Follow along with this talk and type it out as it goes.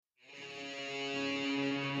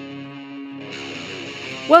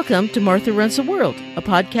Welcome to Martha Runs the World, a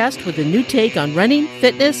podcast with a new take on running,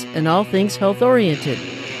 fitness, and all things health-oriented.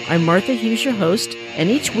 I'm Martha Hughes, your host, and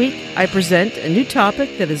each week I present a new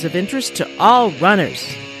topic that is of interest to all runners.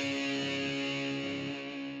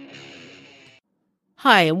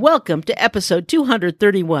 Hi, and welcome to episode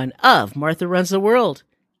 231 of Martha Runs the World.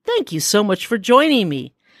 Thank you so much for joining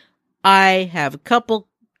me. I have a couple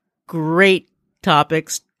great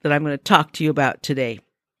topics that I'm going to talk to you about today.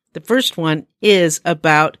 The first one is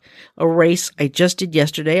about a race I just did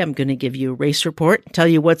yesterday. I'm going to give you a race report, tell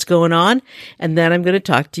you what's going on, and then I'm going to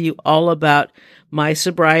talk to you all about my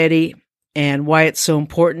sobriety and why it's so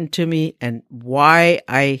important to me and why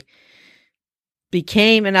I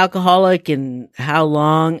became an alcoholic and how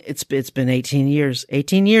long. It's been 18 years.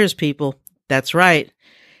 18 years, people. That's right.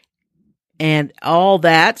 And all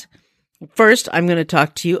that. First, I'm going to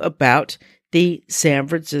talk to you about the San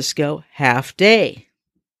Francisco half day.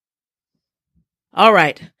 All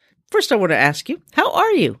right. First, I want to ask you, how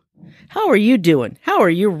are you? How are you doing? How are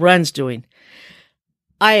your runs doing?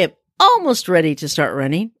 I am almost ready to start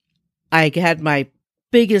running. I had my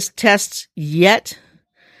biggest tests yet.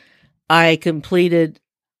 I completed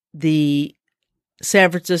the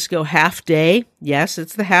San Francisco half day. Yes,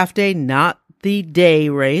 it's the half day, not the day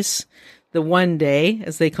race. The one day,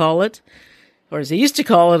 as they call it. Or as they used to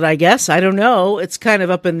call it, I guess. I don't know. It's kind of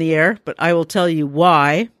up in the air, but I will tell you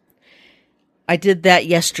why. I did that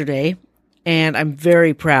yesterday, and I'm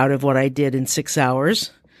very proud of what I did in 6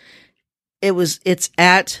 hours. It's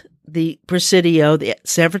at the Presidio, the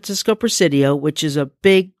San Francisco Presidio, which is a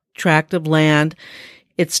big tract of land.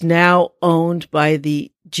 It's now owned by the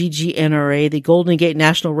GGNRA, the Golden Gate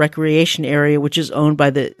National Recreation Area, which is owned by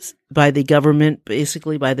the government,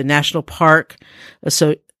 basically by the National Park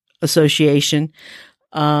Association.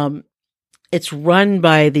 It's run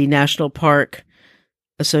by the National Park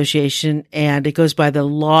Association, and it goes by the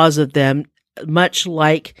laws of them, much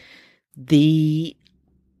like the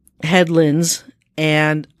Headlands,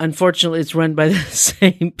 and unfortunately it's run by the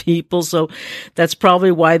same people, so that's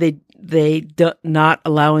probably why they not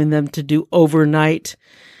allowing them to do overnight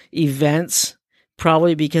events,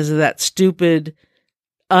 probably because of that stupid,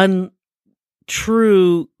 untrue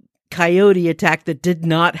coyote attack that did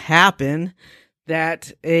not happen,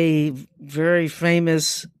 that a very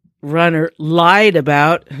famous runner lied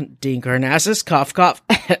about. Dean Karnassus, cough, cough,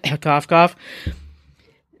 cough, cough,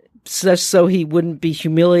 so he wouldn't be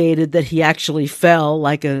humiliated that he actually fell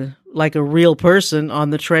like a real person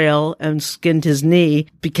on the trail and skinned his knee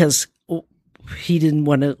because he didn't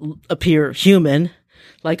want to appear human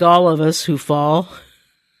like all of us who fall.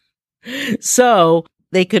 So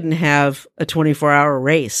they couldn't have a 24-hour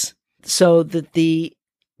race. So that the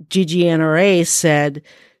GGNRA said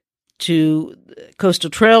to coastal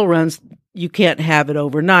trail runs, you can't have it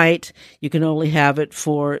overnight. You can only have it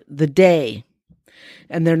for the day.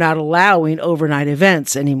 And they're not allowing overnight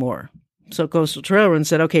events anymore. So coastal trail runs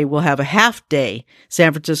said, okay, we'll have a half day,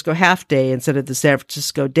 San Francisco half day instead of the San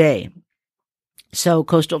Francisco day. So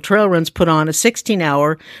coastal trail runs put on a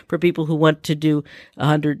 16-hour for people who want to do a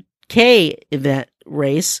 100K event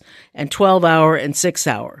race and 12-hour and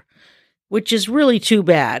 6-hour. Which is really too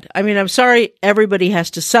bad. I mean, I'm sorry everybody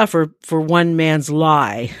has to suffer for one man's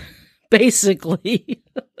lie. Basically.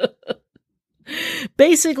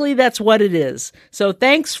 Basically, that's what it is. So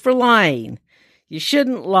thanks for lying. You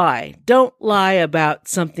shouldn't lie. Don't lie about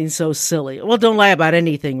something so silly. Well, don't lie about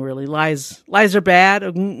anything, really. Lies are bad.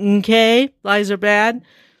 Okay? Lies are bad.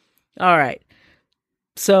 All right.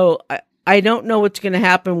 So I don't know what's going to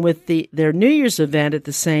happen with their New Year's event at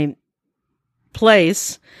the same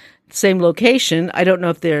place. Same location. I don't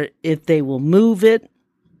know if they will move it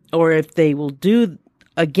or if they will do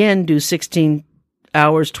 16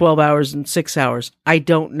 hours, 12 hours, and 6 hours. I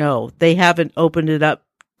don't know. They haven't opened it up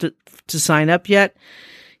to sign up yet.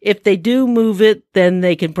 If they do move it, then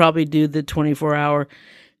they can probably do the 24-hour.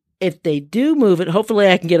 If they do move it, hopefully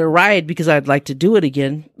I can get a ride because I'd like to do it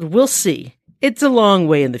again. We'll see. It's a long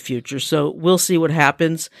way in the future, so we'll see what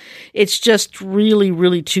happens. It's just really,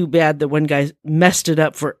 really too bad that one guy messed it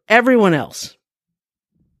up for everyone else.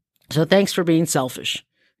 So thanks for being selfish.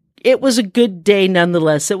 It was a good day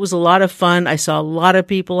nonetheless. It was a lot of fun. I saw a lot of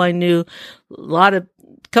people I knew, a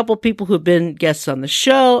couple of people who have been guests on the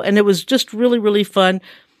show, and it was just really, really fun. It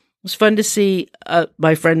was fun to see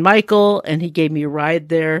my friend Michael, and he gave me a ride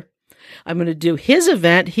there. I'm going to do his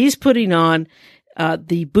event. He's putting on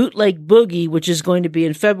the Bootleg Boogie, which is going to be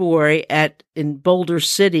in February in Boulder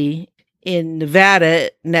City in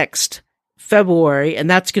Nevada next February, and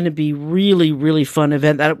that's going to be really, really fun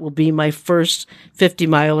event. That will be my first 50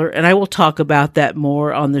 miler, and I will talk about that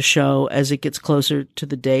more on the show as it gets closer to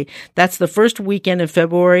the date. That's the first weekend in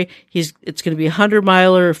February. It's going to be a 100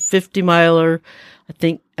 miler, 50 miler, I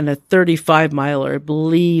think, and a 35 miler. I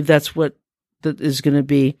believe that's what that is going to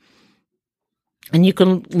be. And you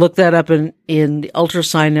can look that up in the Ultra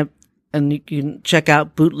sign up, and you can check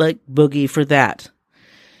out Bootleg Boogie for that.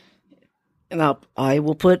 And I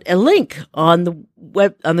will put a link on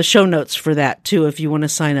the show notes for that too, if you want to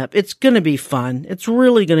sign up. It's going to be fun. It's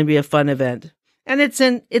really going to be a fun event. And it's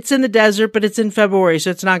in the desert, but it's in February,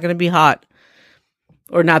 so it's not going to be hot,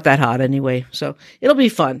 or not that hot anyway. So it'll be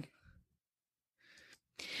fun.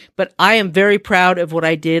 But I am very proud of what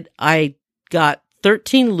I did. I got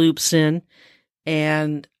 13 loops in,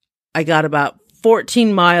 and I got about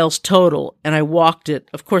 14 miles total, and I walked it.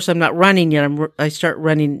 Of course, I'm not running yet. I start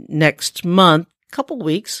running next month, couple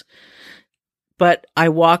weeks. But I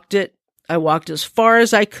walked it. I walked as far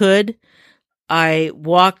as I could. I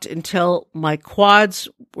walked until my quads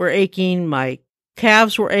were aching, my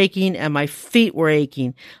calves were aching, and my feet were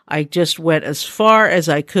aching. I just went as far as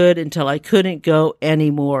I could until I couldn't go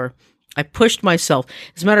anymore. I pushed myself.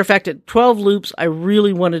 As a matter of fact, at 12 loops, I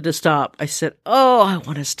really wanted to stop. I said, I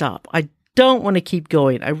want to stop. I don't want to keep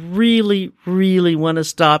going. I really, really want to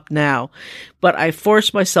stop now. But I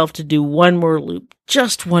forced myself to do one more loop,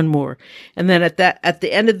 just one more. And then at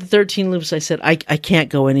the end of the 13 loops, I said, I can't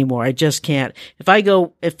go anymore. I just can't. If I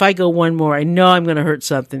go one more, I know I'm going to hurt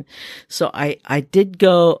something. So I did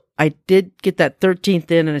get that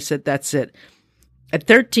 13th in, and I said, that's it. At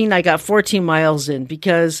 13, I got 14 miles in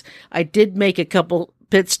because I did make a couple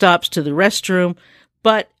pit stops to the restroom,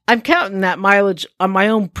 but I'm counting that mileage on my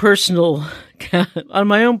own personal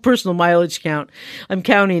mileage count. I'm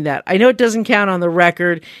counting that. I know it doesn't count on the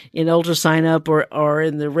record in Ultra Sign Up or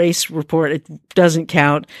in the race report. It doesn't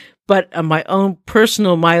count, but on my own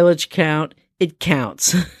personal mileage count, it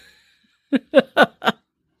counts.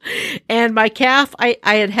 And my calf, I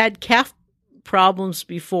had calf problems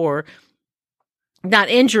before, not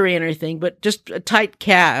injury or anything, but just a tight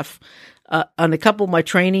calf on a couple of my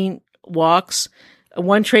training walks.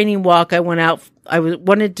 One training walk, I went out,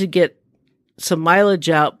 wanted to get some mileage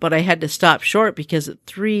out, but I had to stop short because at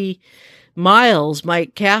 3 miles, my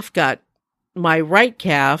right calf got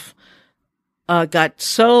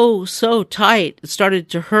so tight, it started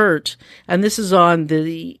to hurt. And this is on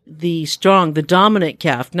the dominant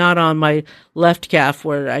calf, not on my left calf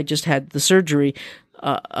where I just had the surgery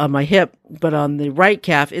on my hip, but on the right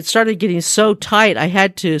calf, it started getting so tight, I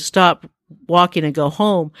had to stop walking and go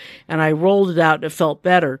home, and I rolled it out and it felt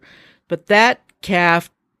better. But that calf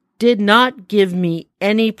did not give me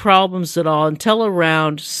any problems at all until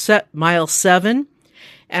around mile 7,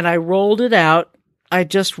 and I rolled it out. I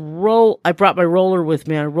brought my roller with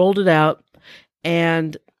me. I rolled it out,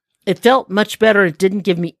 and it felt much better. It didn't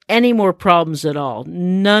give me any more problems at all.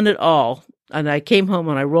 None at all. And I came home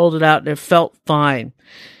and I rolled it out, and it felt fine.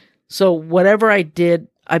 So whatever I did,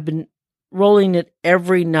 I've been rolling it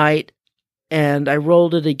every night, and I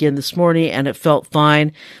rolled it again this morning, and it felt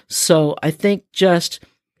fine. So I think just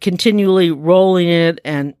continually rolling it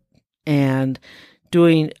and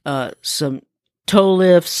doing some toe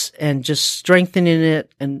lifts and just strengthening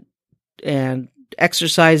it and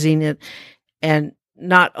exercising it and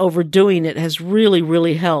not overdoing it has really,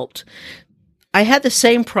 really helped. I had the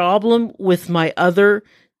same problem with my other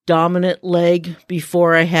dominant leg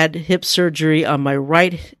before I had hip surgery on my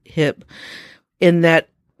right hip, in that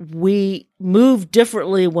we move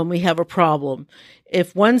differently when we have a problem.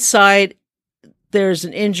 If one side there's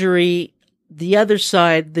an injury, the other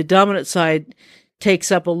side, the dominant side,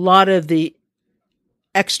 takes up a lot of the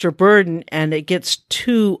extra burden and it gets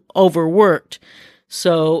too overworked.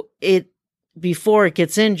 So before it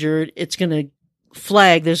gets injured, it's going to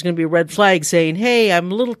flag. There's going to be a red flag saying, hey,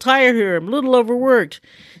 I'm a little tired here. I'm a little overworked.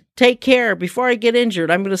 Take care before I get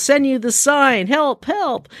injured. I'm going to send you the sign, help,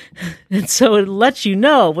 help. And so it lets you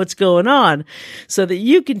know what's going on so that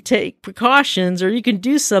you can take precautions or you can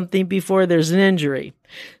do something before there's an injury.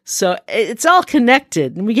 So it's all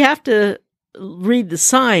connected, and we have to read the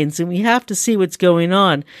signs and we have to see what's going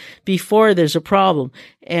on before there's a problem.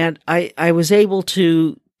 And I was able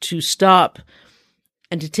to stop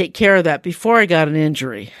and to take care of that before I got an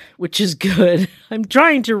injury, which is good. I'm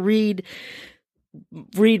trying to read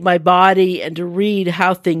my body and to read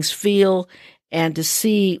how things feel and to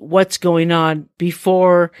see what's going on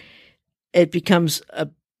before it becomes a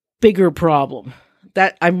bigger problem.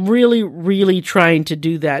 That I'm really, really trying to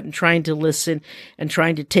do that and trying to listen and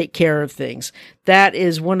trying to take care of things. That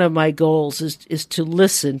is one of my goals is to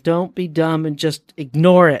listen. Don't be dumb and just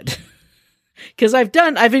ignore it. Because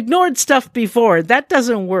I've ignored stuff before. That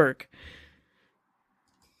doesn't work.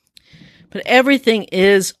 But everything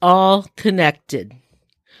is all connected.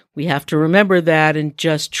 We have to remember that and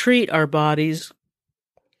just treat our bodies.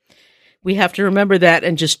 We have to remember that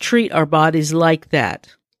and just treat our bodies like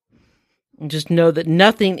that. And just know that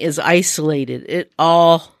nothing is isolated. It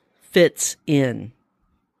all fits in.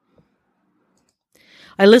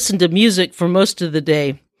 I listen to music for most of the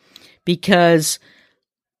day because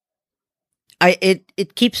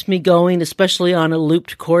it keeps me going, especially on a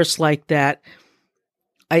looped course like that.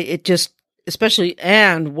 Especially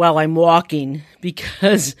and while I'm walking,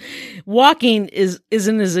 because walking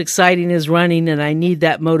isn't as exciting as running, and I need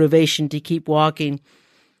that motivation to keep walking.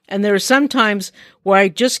 And there are some times where I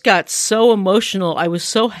just got so emotional. I was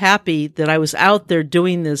so happy that I was out there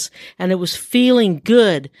doing this, and it was feeling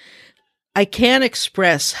good. I can't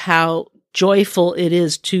express how joyful it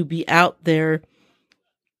is to be out there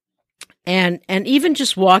and even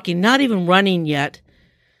just walking, not even running yet,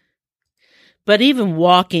 but even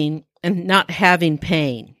walking and not having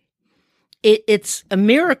pain. It's a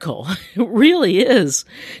miracle. It really is.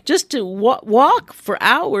 Just to walk for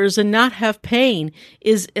hours and not have pain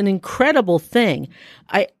is an incredible thing.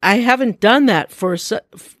 I haven't done that for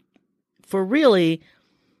really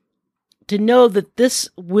to know that this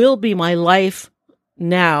will be my life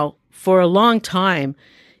now for a long time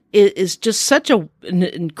is just such an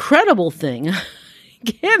incredible thing.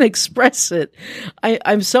 Can't express it.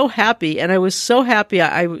 I'm so happy, and I was so happy.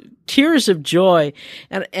 I tears of joy,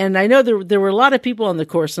 and I know there were a lot of people on the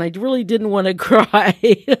course, and I really didn't want to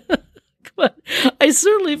cry, but I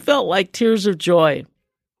certainly felt like tears of joy.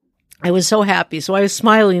 I was so happy, so I was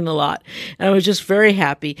smiling a lot, and I was just very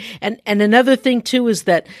happy. And another thing too is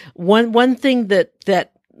that one thing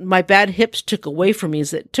that my bad hips took away from me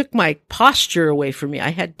is that it took my posture away from me. I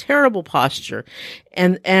had terrible posture.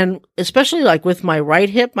 And especially like with my right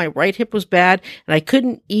hip was bad and I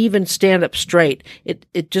couldn't even stand up straight.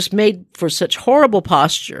 It just made for such horrible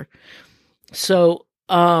posture. So,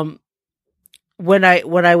 when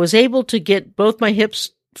I was able to get both my hips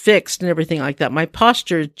fixed and everything like that, my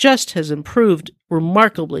posture just has improved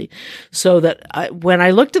remarkably. So that when I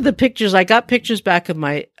looked at the pictures, I got pictures back of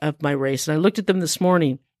my race, and I looked at them this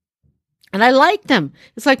morning, and I like them.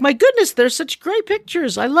 It's like, my goodness, they're such great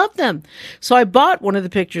pictures. I love them. So I bought one of the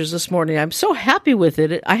pictures this morning. I'm so happy with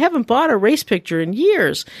it. I haven't bought a race picture in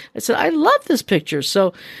years. I said, I love this picture.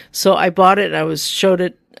 So I bought it. And showed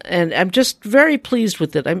it, and I'm just very pleased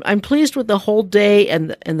with it. I'm pleased with the whole day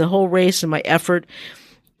and the whole race and my effort.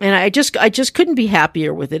 And I just couldn't be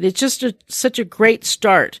happier with it. It's just such a great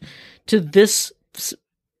start to this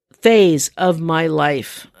phase of my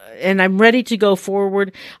life. And I'm ready to go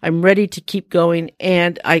forward. I'm ready to keep going.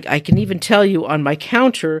 And I can even tell you on my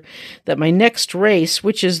counter that my next race,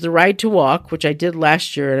 which is the Ride to Walk, which I did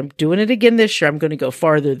last year, and I'm doing it again this year. I'm going to go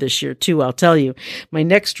farther this year too, I'll tell you. My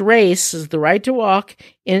next race is the Ride to Walk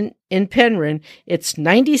in Penryn. It's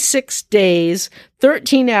 96 days,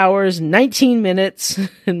 13 hours, 19 minutes,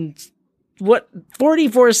 and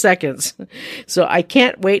 44 seconds. So I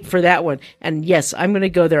can't wait for that one. And yes, I'm going to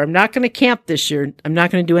go there. I'm not going to camp this year. I'm not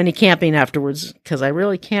going to do any camping afterwards because I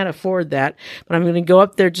really can't afford that. But I'm going to go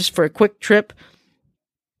up there just for a quick trip.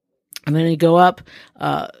 I'm going to go up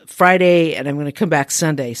Friday and I'm going to come back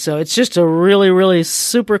Sunday. So it's just a really, really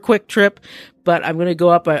super quick trip. But I'm going to go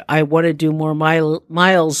up. I want to do more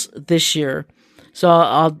miles this year. So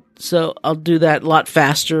I'll do that a lot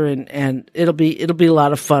faster, and it'll be a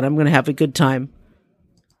lot of fun. I'm going to have a good time.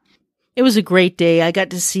 It was a great day. I got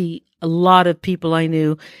to see a lot of people I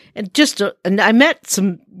knew, and I met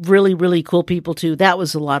some really, really cool people too. That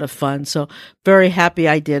was a lot of fun. So very happy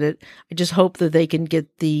I did it. I just hope that they can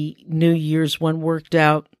get the New Year's one worked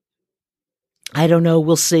out. I don't know.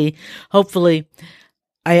 We'll see. Hopefully,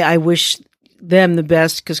 I wish them the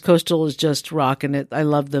best because Coastal is just rocking it. I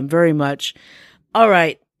love them very much. All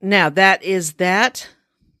right. Now that is that.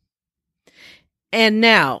 And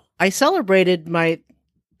now I celebrated my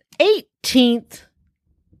 18th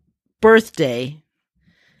birthday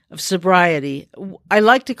of sobriety. I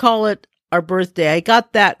like to call it our birthday. I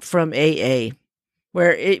got that from AA,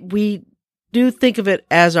 where we do think of it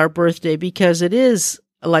as our birthday because it is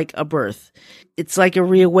like a birth. It's like a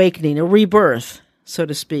reawakening, a rebirth, so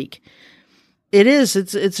to speak. It is.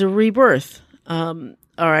 It's a rebirth.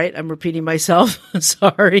 All right, I'm repeating myself.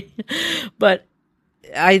 Sorry. But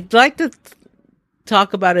I'd like to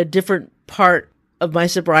talk about a different part of my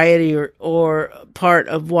sobriety or part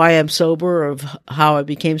of why I'm sober, or of how I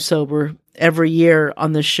became sober every year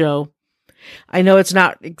on this show. I know it's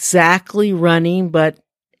not exactly running, but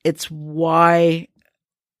it's why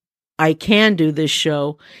I can do this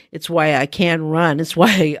show. It's why I can run. It's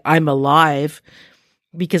why I'm alive,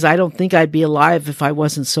 because I don't think I'd be alive if I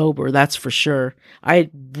wasn't sober. That's for sure. I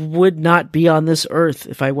would not be on this earth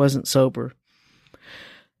if I wasn't sober.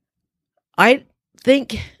 I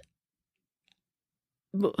think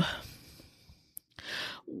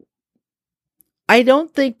I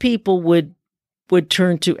don't think people would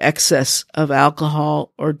turn to excess of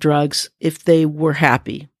alcohol or drugs if they were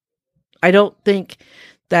happy. I don't think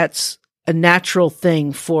that's a natural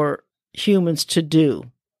thing for humans to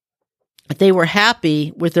do. If they were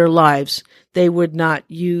happy with their lives, they would not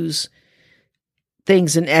use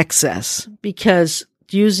things in excess, because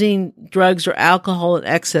using drugs or alcohol in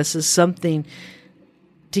excess is something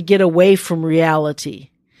to get away from reality.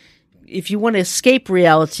 If you want to escape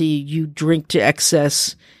reality, you drink to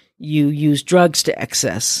excess, you use drugs to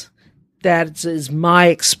excess. That is my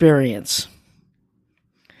experience.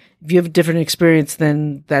 If you have a different experience,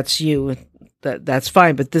 then that's you. That's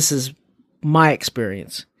fine, but this is my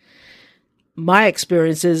experience. My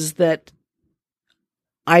experience is that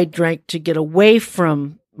I drank to get away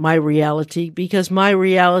from my reality because my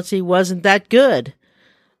reality wasn't that good.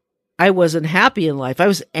 I wasn't happy in life. I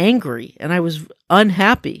was angry and I was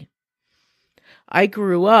unhappy. I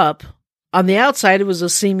grew up, on the outside, it was a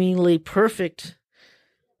seemingly perfect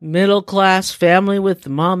middle-class family with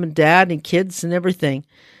mom and dad and kids and everything.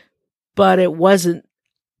 But it wasn't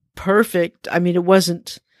perfect. I mean, it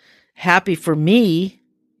wasn't happy for me.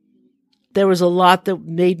 There was a lot that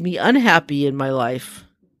made me unhappy in my life.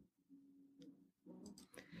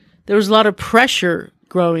 There was a lot of pressure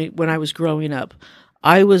when I was growing up.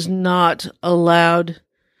 I was not allowed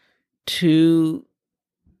to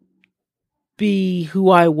be who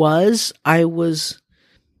I was.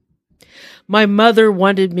 My mother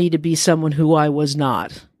wanted me to be someone who I was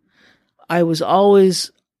not. It was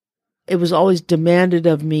always demanded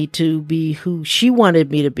of me to be who she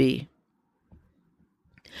wanted me to be.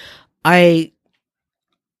 I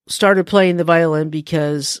started playing the violin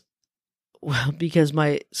because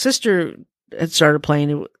my sister had started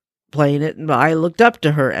playing it, and I looked up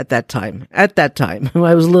to her at that time. At that time, when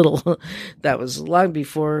I was little. That was long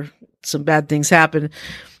before some bad things happened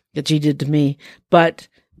that she did to me. But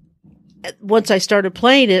once I started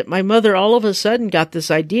playing it, my mother all of a sudden got this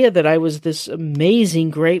idea that I was this amazing,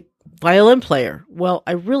 great violin player. Well,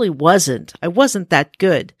 I really wasn't. I wasn't that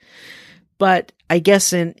good. But I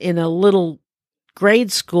guess in a little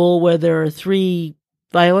grade school where there are 3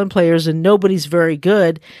 violin players and nobody's very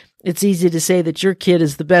good, it's easy to say that your kid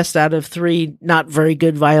is the best out of 3 not very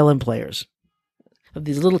good violin players. Of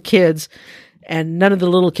these little kids, and none of the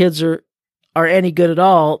little kids are any good at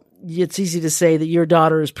all, it's easy to say that your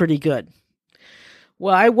daughter is pretty good.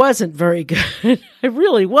 Well, I wasn't very good. I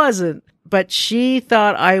really wasn't. But she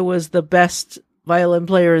thought I was the best violin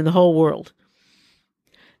player in the whole world.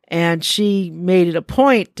 And she made it a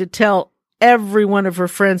point to tell every one of her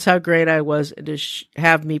friends how great I was and to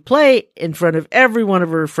have me play in front of every one of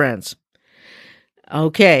her friends.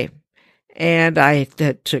 Okay. And I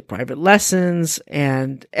took private lessons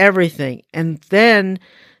and everything. And then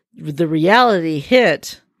the reality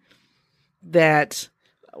hit that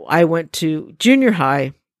I went to junior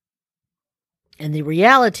high, and the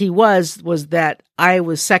reality was that I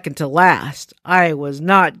was second to last. I was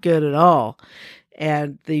not good at all.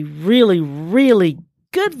 And the really, really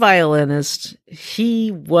good violinist,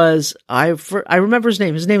 he was, I remember his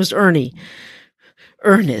name. His name was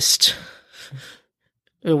Ernest.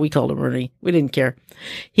 We called him Ernie. We didn't care.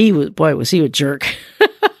 Was he a jerk.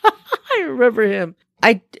 I remember him.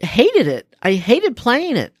 I hated it. I hated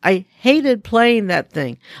playing it. I hated playing that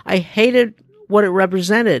thing. I hated what it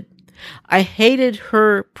represented. I hated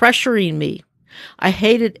her pressuring me. I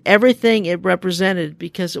hated everything it represented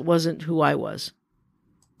because it wasn't who I was.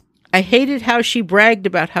 I hated how she bragged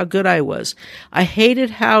about how good I was. I hated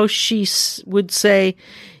how she would say,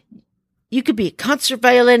 you could be a concert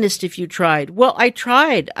violinist if you tried. Well, I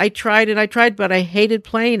tried, but I hated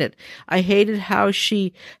playing it. I hated how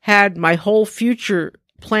she had my whole future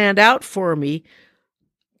planned out for me,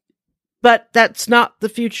 but that's not the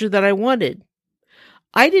future that I wanted.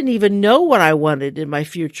 I didn't even know what I wanted in my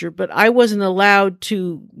future, but I wasn't allowed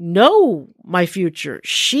to know my future.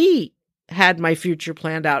 She had my future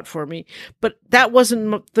planned out for me, but that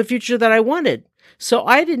wasn't the future that I wanted. So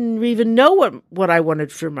I didn't even know what I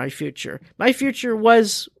wanted for my future. My future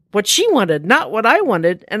was what she wanted, not what I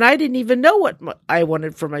wanted, and I didn't even know what I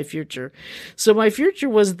wanted for my future. So my future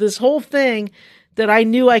was this whole thing that I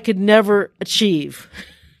knew I could never achieve.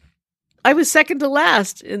 I was second to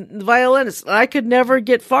last in the violinist. I could never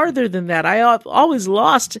get farther than that. I always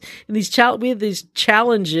lost in these we had these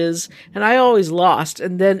challenges, and I always lost.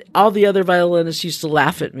 And then all the other violinists used to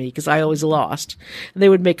laugh at me because I always lost, and they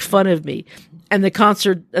would make fun of me. And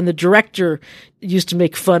the director used to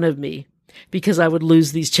make fun of me because I would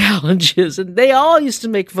lose these challenges, and they all used to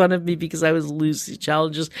make fun of me because I would lose these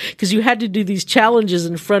challenges, because you had to do these challenges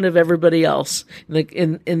in front of everybody else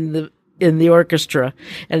in the orchestra,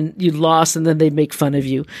 and you lost, and then they make fun of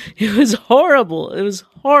you. It was horrible. It was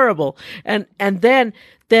horrible. And then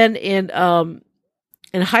in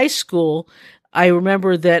high school, I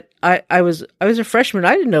remember that I was a freshman.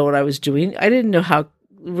 I didn't know what I was doing. I didn't know how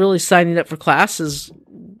really signing up for classes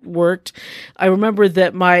worked. I remember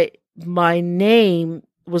that my name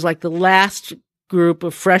was like the last group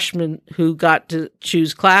of freshmen who got to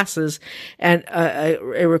choose classes, and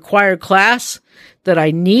a required class that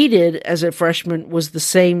I needed as a freshman was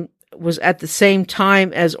at the same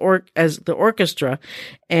time as the orchestra.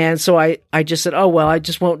 And so I just said, oh, well, I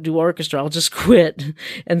just won't do orchestra. I'll just quit.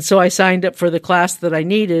 And so I signed up for the class that I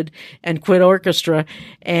needed and quit orchestra.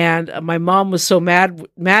 And my mom was so mad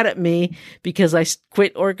at me because I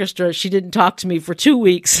quit orchestra. She didn't talk to me for 2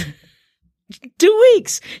 weeks. 2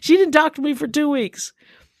 weeks. She didn't talk to me for 2 weeks.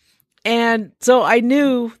 And so I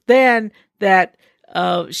knew then that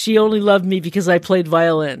she only loved me because I played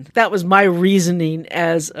violin. That was my reasoning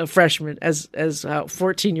as a freshman, as a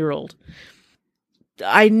 14-year-old.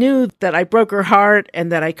 I knew that I broke her heart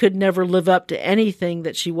and that I could never live up to anything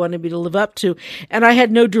that she wanted me to live up to. And I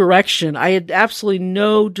had no direction. I had absolutely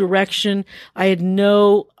no direction. I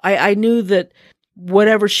knew that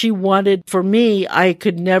whatever she wanted for me, I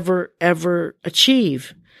could never, ever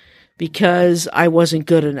achieve because I wasn't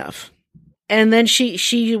good enough. And then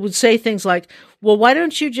she would say things like, well, why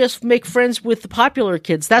don't you just make friends with the popular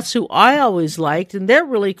kids? That's who I always liked, and they're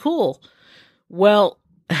really cool. Well,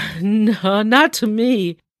 no, not to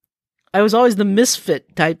me. I was always the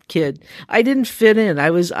misfit type kid. I didn't fit in. I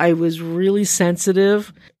was really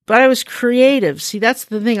sensitive, but I was creative. See, that's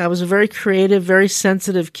the thing. I was a very creative, very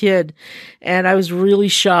sensitive kid, and I was really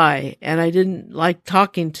shy, and I didn't like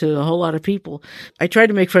talking to a whole lot of people. I tried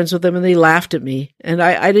to make friends with them, and they laughed at me, and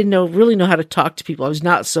I didn't really know how to talk to people. I was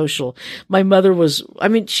not social. My mother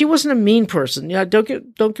she wasn't a mean person. Yeah, don't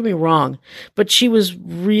get me wrong, but she was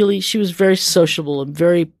very sociable and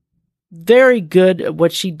very, very good at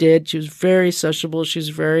what she did. She was very sociable. She was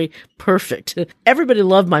very perfect. Everybody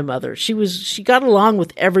loved my mother. She got along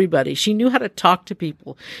with everybody. She knew how to talk to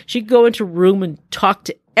people. She'd go into a room and talk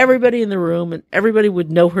to everybody in the room, and everybody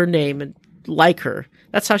would know her name and like her.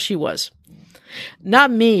 That's how she was.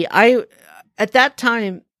 Not me. At that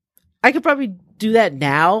time, I could probably do that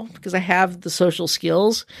now because I have the social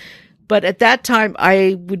skills. But at that time,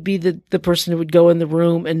 I would be the person who would go in the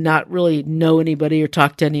room and not really know anybody or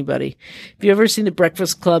talk to anybody. Have you ever seen The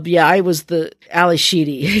Breakfast Club? Yeah, I was the Ali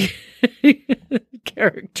Sheedy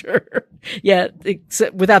character. Yeah,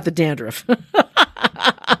 except without the dandruff.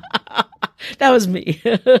 That was me.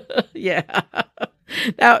 Yeah,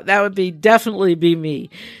 that would definitely be me.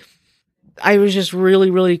 I was just really,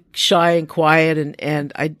 really shy and quiet,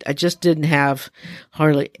 and I just didn't have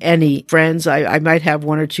hardly any friends. I might have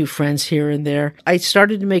one or two friends here and there. I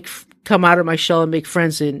started to come out of my shell and make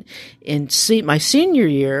friends in my senior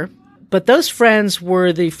year, but those friends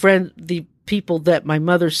were the people that my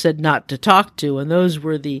mother said not to talk to, and those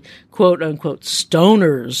were the quote unquote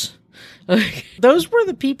stoners. Those were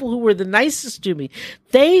the people who were the nicest to me.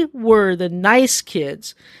 They were the nice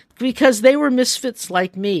kids, because they were misfits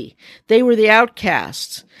like me. They were the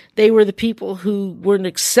outcasts. They were the people who weren't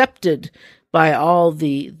accepted by all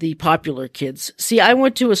the popular kids. See, I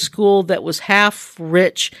went to a school that was half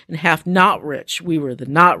rich and half not rich. We were the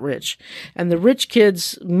not rich. And the rich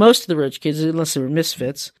kids, most of the rich kids, unless they were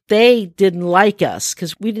misfits, they didn't like us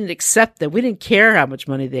because we didn't accept them. We didn't care how much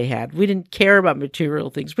money they had. We didn't care about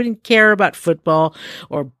material things. We didn't care about football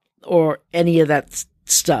or any of that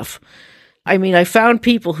stuff. I mean, I found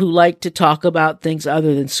people who like to talk about things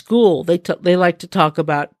other than school. They like to talk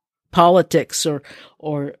about politics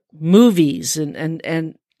or movies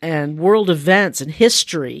and world events and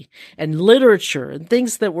history and literature and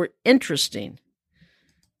things that were interesting.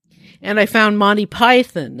 And I found Monty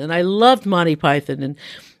Python, and I loved Monty Python.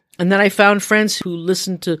 And then I found friends who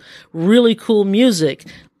listened to really cool music.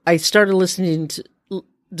 I started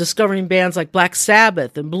discovering bands like Black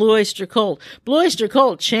Sabbath and Blue Oyster Cult. Blue Oyster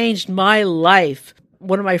Cult changed my life.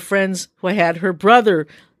 One of my friends who I had, her brother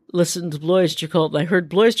listened to Blue Oyster Cult, and I heard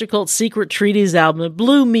Blue Oyster Cult's Secret Treaties album. It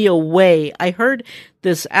blew me away. I heard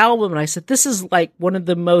this album, and I said, this is like one of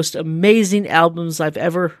the most amazing albums I've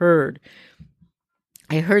ever heard.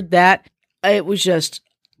 I heard that, it was just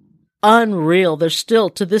unreal. They're still,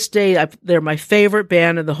 to this day, they're my favorite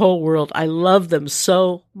band in the whole world. I love them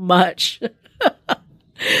so much.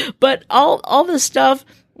 But all this stuff,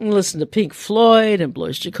 listen to Pink Floyd and Blue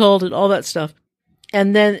Oyster Cult and all that stuff.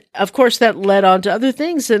 And then, of course, that led on to other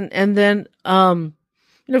things. And then, of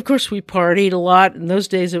course, we partied a lot. In those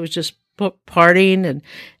days, it was just partying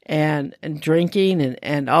and drinking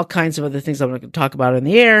and all kinds of other things I'm not going to talk about in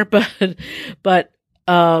the air. But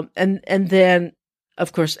then,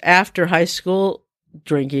 of course, after high school,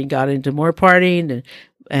 drinking got into more partying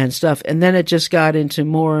and stuff. And then it just got into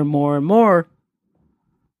more and more and more.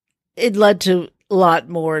 It led to a lot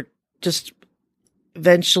more just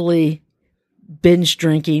eventually binge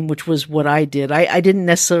drinking, which was what I did. I didn't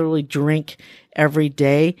necessarily drink every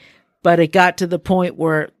day, but it got to the point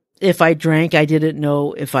where if I drank, I didn't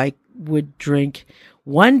know if I would drink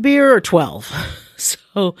one beer or 12.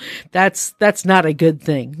 So that's not a good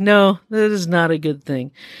thing. No, that is not a good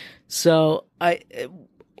thing. So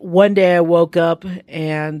one day I woke up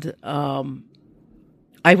and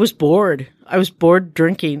I was bored. I was bored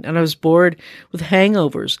drinking, and I was bored with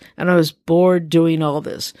hangovers, and I was bored doing all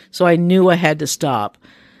this. So I knew I had to stop.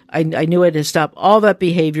 I knew I had to stop all that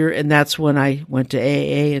behavior, and that's when I went to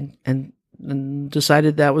AA and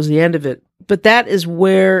decided that was the end of it. But that is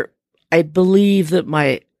where I believe that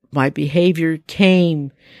my behavior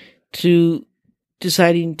came to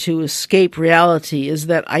deciding to escape reality, is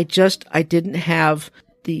that I didn't have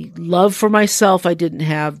the love for myself. I didn't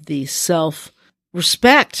have the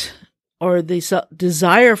self-respect or the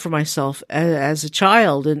desire for myself as a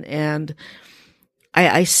child. And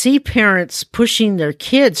I see parents pushing their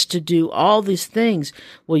kids to do all these things.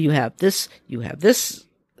 Well, you have this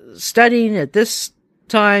studying at this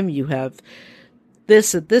time, you have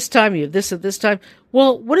this at this time, you have this at this time.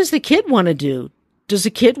 Well, what does the kid want to do? Does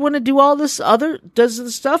the kid want to do all this does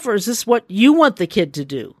the stuff, or is this what you want the kid to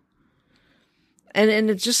do? And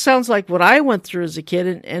it just sounds like what I went through as a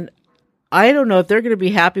kid, and I don't know if they're going to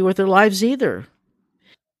be happy with their lives either.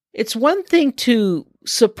 It's one thing to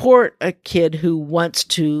support a kid who wants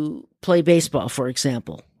to play baseball, for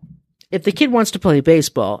example. If the kid wants to play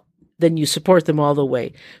baseball, then you support them all the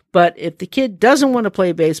way. But if the kid doesn't want to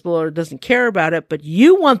play baseball or doesn't care about it, but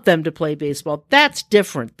you want them to play baseball, that's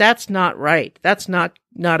different. That's not right. That's not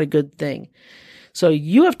a good thing. So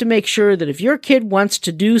you have to make sure that if your kid wants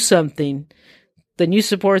to do something, then you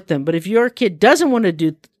support them. But if your kid doesn't want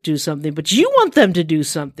to do something, but you want them to do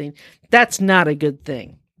something, that's not a good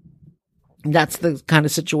thing. That's the kind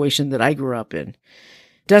of situation that I grew up in. It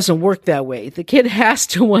doesn't work that way. The kid has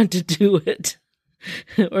to want to do it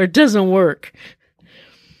or it doesn't work.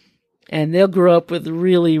 And they'll grow up with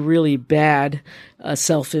really, really bad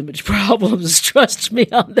self-image problems. Trust me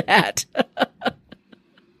on that.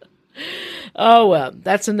 Oh, well,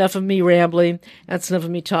 that's enough of me rambling. That's enough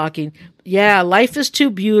of me talking. Yeah, life is too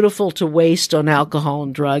beautiful to waste on alcohol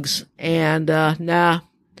and drugs. And nah,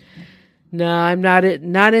 I'm not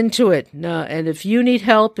into it. No, and if you need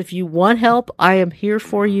help, if you want help, I am here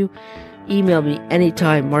for you. Email me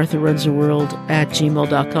anytime,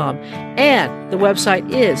 martharunstheworld@gmail.com. And the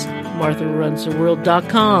website is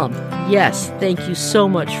martharunstheworld.com. Yes, thank you so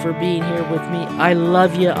much for being here with me. I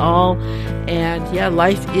love you all. And yeah,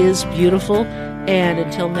 life is beautiful. And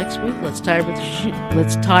until next week, let's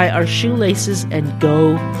tie our shoelaces and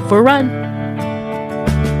go for a run.